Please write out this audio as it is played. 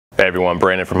Hey everyone,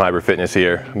 Brandon from Hybrid Fitness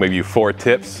here. I'm going to give you 4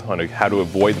 tips on how to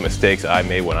avoid the mistakes I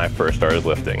made when I first started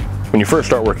lifting. When you first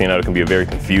start working out, it can be a very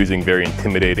confusing, very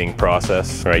intimidating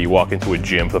process. Right? You walk into a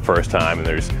gym for the first time and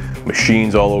there's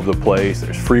machines all over the place,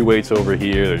 there's free weights over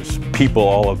here, there's people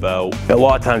all about. A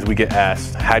lot of times we get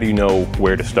asked, how do you know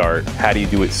where to start? How do you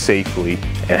do it safely?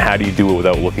 And how do you do it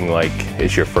without looking like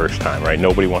it's your first time, right?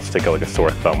 Nobody wants to take out like a sore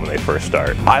thumb when they first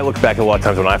start. I look back at a lot of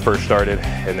times when I first started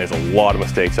and there's a lot of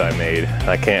mistakes I made.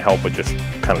 I can't help but just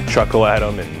kind of chuckle at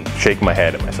them and shake my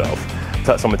head at myself.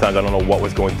 Sometimes I don't know what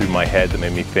was going through my head that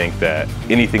made me think that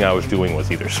anything I was doing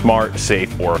was either smart,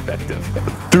 safe, or effective.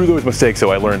 Through those mistakes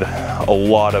though, I learned a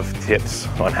lot of tips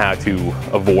on how to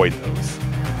avoid those.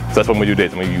 So that's what I'm going to do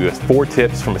today. I'm going to give you 4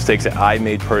 tips for mistakes that I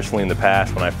made personally in the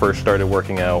past when I first started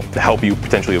working out to help you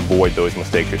potentially avoid those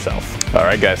mistakes yourself. All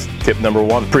right guys, tip number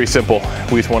 1, pretty simple.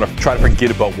 We just want to try to forget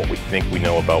about what we think we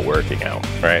know about working out,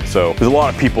 right? So there's a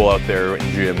lot of people out there in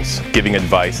gyms giving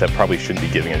advice that probably shouldn't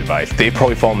be giving advice. They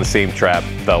probably fall in the same trap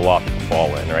that a lot of people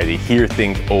fall in, right? They hear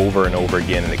things over and over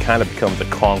again and it kind of becomes a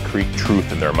concrete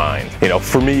truth in their mind. You know,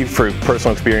 for me, for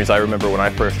personal experience, I remember when I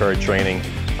first started training,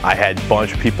 I had a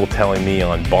bunch of people telling me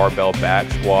on barbell back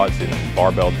squats and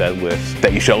barbell deadlifts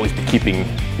that you should always be keeping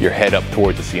your head up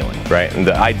towards the ceiling, right? And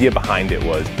the idea behind it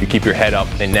was you keep your head up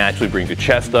and naturally brings your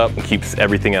chest up and keeps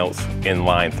everything else in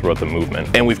line throughout the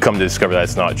movement. And we've come to discover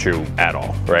that's not true at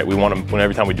all, right? We want to,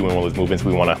 every time we're doing one of those movements,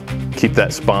 we want to keep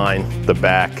that spine, the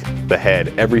back, the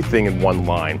head, everything in one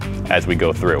line as we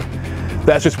go through.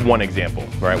 That's just one example,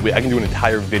 right? I can do an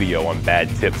entire video on bad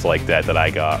tips like that I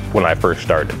got when I first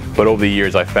started. But over the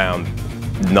years, I found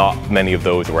not many of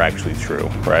those were actually true,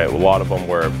 right? A lot of them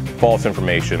were false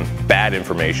information, bad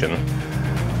information,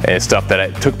 and stuff that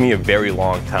it took me a very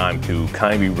long time to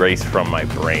kind of erase from my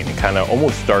brain and kind of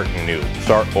almost start new,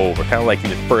 start over. Kind of like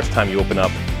the first time you open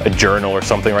up a journal or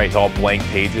something, right? It's all blank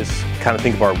pages. Kind of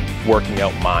think of our working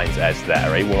out minds as that,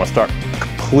 right? We want to start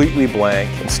completely blank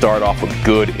and start off with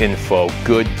good info,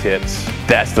 good tips.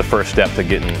 That's the first step to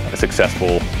getting a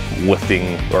successful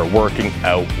lifting or working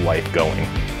out life going.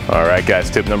 All right guys,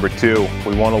 tip number 2,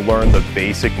 we want to learn the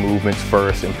basic movements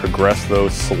first and progress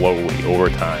those slowly over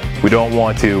time. We don't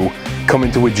want to come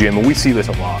into a gym, and we see this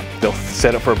a lot. They'll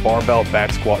set up for a barbell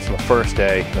back squats on the first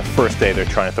day. The first day they're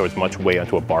trying to throw as much weight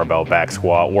onto a barbell back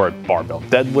squat or a barbell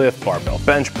deadlift, barbell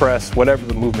bench press, whatever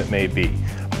the movement may be.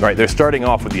 Right, they're starting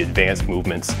off with the advanced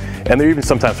movements, and they're even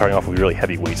sometimes starting off with really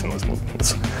heavy weights in those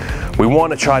movements. We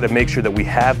want to try to make sure that we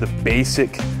have the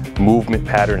basic movement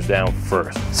patterns down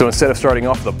first. So instead of starting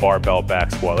off with a barbell back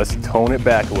squat, let's tone it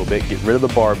back a little bit, get rid of the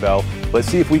barbell. Let's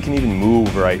see if we can even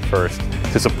move right first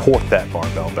to support that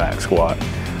barbell back squat.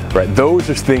 Right, those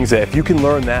are things that if you can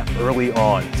learn that early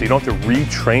on, so you don't have to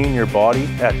retrain your body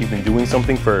after you've been doing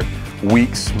something for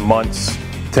weeks, months,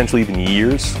 potentially even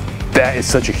years. That is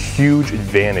such a huge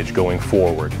advantage going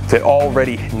forward, to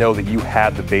already know that you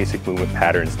have the basic movement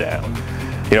patterns down.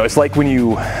 You know, it's like when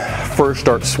you first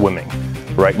start swimming,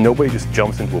 right? Nobody just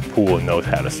jumps into a pool and knows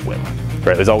how to swim,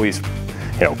 right? There's always,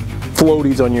 you know,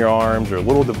 floaties on your arms or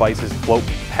little devices, float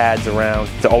pads around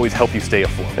to always help you stay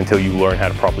afloat until you learn how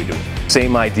to properly do it.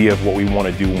 Same idea of what we want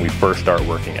to do when we first start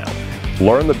working out.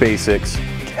 Learn the basics,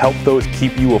 help those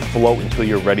keep you afloat until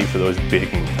you're ready for those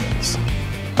big movements.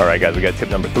 All right guys, we got tip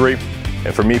number 3.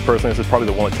 And for me personally, this is probably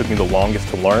the one that took me the longest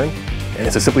to learn. And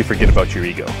it's to simply forget about your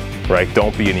ego, right?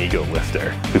 Don't be an ego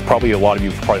lifter. A lot of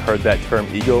you have probably heard that term,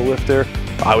 ego lifter.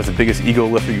 I was the biggest ego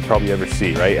lifter you probably ever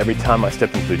see, right? Every time I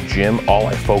stepped into the gym, all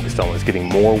I focused on was getting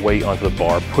more weight onto the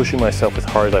bar, pushing myself as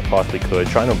hard as I possibly could,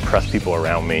 trying to impress people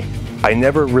around me. I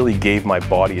never really gave my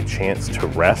body a chance to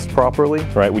rest properly,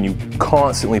 right? When you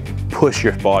constantly push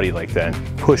your body like that,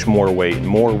 push more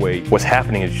weight, what's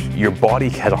happening is your body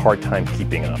has a hard time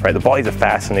keeping up, right? The body's a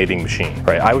fascinating machine,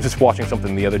 right? I was just watching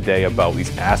something the other day about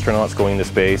these astronauts going into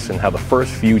space and how the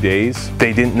first few days,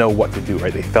 they didn't know what to do,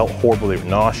 right? They felt horrible, they were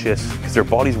nauseous, because their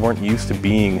bodies weren't used to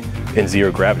being in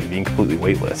zero gravity, being completely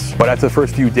weightless. But after the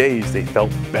first few days, they felt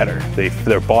better.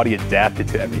 Their body adapted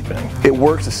to everything. It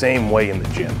works the same way in the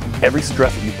gym. Every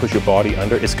stress that you push your body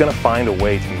under, it's gonna find a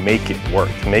way to make it work,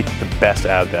 to make the best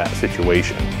out of that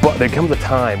situation. But there comes a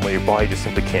time when your body just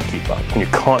simply can't keep up. When you're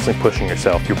constantly pushing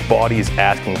yourself, your body is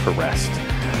asking for rest.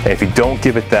 And if you don't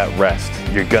give it that rest,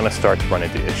 you're gonna start to run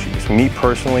into issues. Me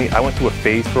personally, I went through a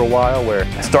phase for a while where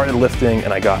I started lifting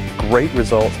and I got great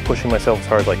results, pushing myself as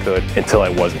hard as I could until I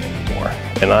wasn't anymore.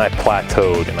 And I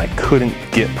plateaued and I couldn't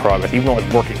get progress. Even though I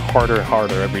was working harder and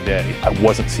harder every day, I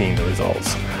wasn't seeing the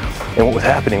results. And what was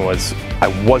happening was I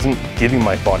wasn't giving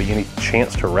my body any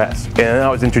chance to rest. And then I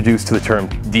was introduced to the term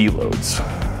deloads.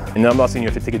 And I'm not saying you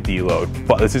have to take a deload,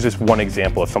 but this is just one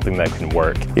example of something that can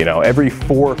work. You know, every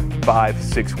 4, 5,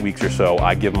 6 weeks or so,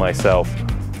 I give myself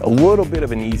a little bit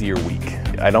of an easier week.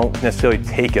 I don't necessarily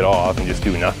take it off and just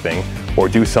do nothing, or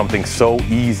do something so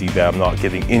easy that I'm not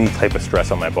giving any type of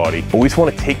stress on my body. But we just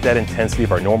want to take that intensity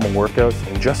of our normal workouts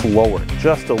and just lower it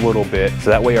just a little bit, so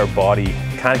that way our body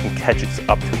kind of can catch it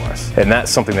up to us. And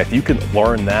that's something that if you can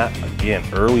learn that, again,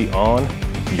 early on,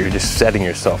 you're just setting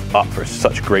yourself up for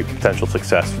such great potential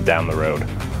success down the road.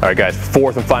 All right, guys,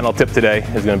 fourth and final tip today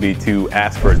is going to be to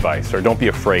ask for advice, or don't be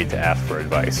afraid to ask for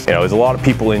advice. You know, there's a lot of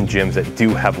people in gyms that do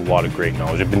have a lot of great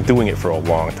knowledge. They've been doing it for a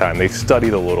long time. They've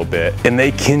studied a little bit, and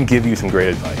they can give you some great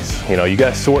advice. You know, you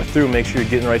got to sort through, make sure you're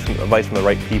getting advice from the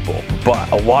right people.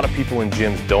 But a lot of people in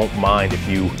gyms don't mind if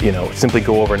you simply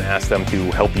go over and ask them to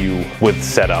help you with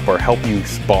setup, or help you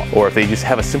spot, or if they just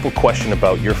have a simple question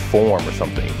about your form or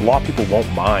something. A lot of people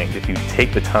won't mind if you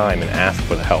take the time and ask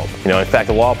for the help. You know, in fact,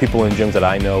 a lot of people in gyms that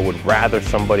I know would rather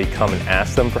somebody come and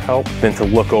ask them for help than to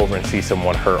look over and see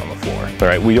someone hurt on the floor. All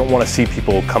right, we don't want to see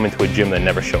people come into a gym that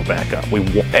never show back up.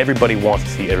 Everybody wants to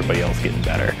see everybody else getting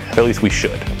better, or at least we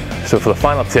should. So for the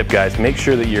final tip, guys, make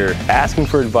sure that you're asking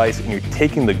for advice and you're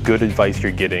taking the good advice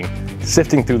you're getting,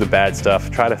 sifting through the bad stuff,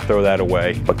 try to throw that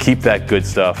away, but keep that good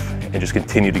stuff and just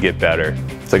continue to get better.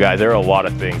 So guys, there are a lot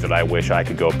of things that I wish I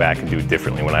could go back and do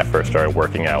differently when I first started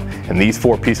working out. And these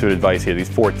 4 pieces of advice here, these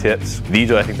 4 tips,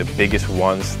 these are, I think, the biggest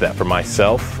ones that for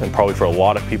myself and probably for a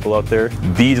lot of people out there,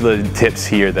 these are the tips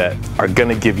here that are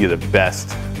gonna give you the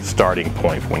best starting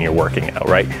point when you're working out,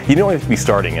 right? You don't have to be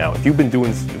starting out. If you've been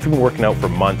working out for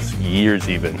months, years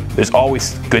even, there's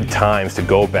always good times to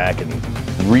go back and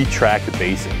retrack the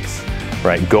basics.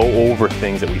 Right, go over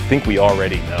things that we think we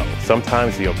already know.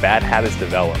 Sometimes, bad habits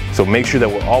develop. So make sure that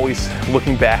we're always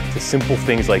looking back to simple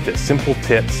things like this, simple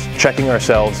tips, checking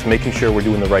ourselves, making sure we're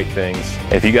doing the right things.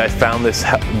 And if you guys found this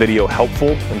video helpful,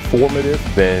 informative,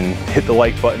 then hit the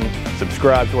like button,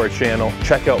 subscribe to our channel,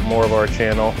 check out more of our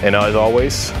channel. And as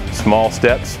always, small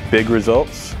steps, big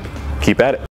results. Keep at it.